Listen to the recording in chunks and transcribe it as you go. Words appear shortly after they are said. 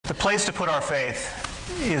The place to put our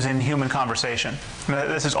faith is in human conversation. I mean,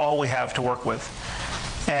 this is all we have to work with.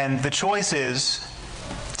 And the choice is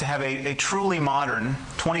to have a truly modern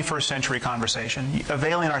 21st century conversation,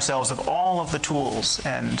 availing ourselves of all of the tools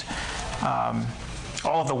and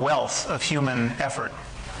all of the wealth of human effort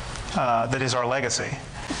that is our legacy.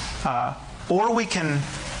 Or we can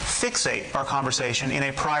fixate our conversation in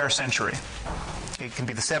a prior century. It can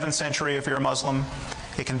be the 7th century if you're a Muslim.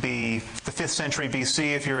 It can be the 5th century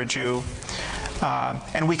BC if you're a Jew.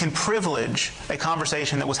 And we can privilege a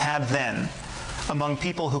conversation that was had then among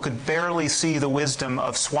people who could barely see the wisdom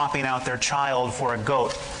of swapping out their child for a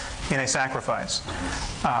goat in a sacrifice,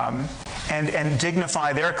 and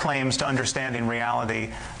dignify their claims to understanding reality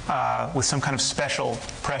with some kind of special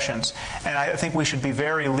prescience. And I think we should be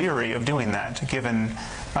very leery of doing that, given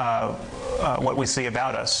what we see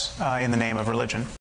about us in the name of religion.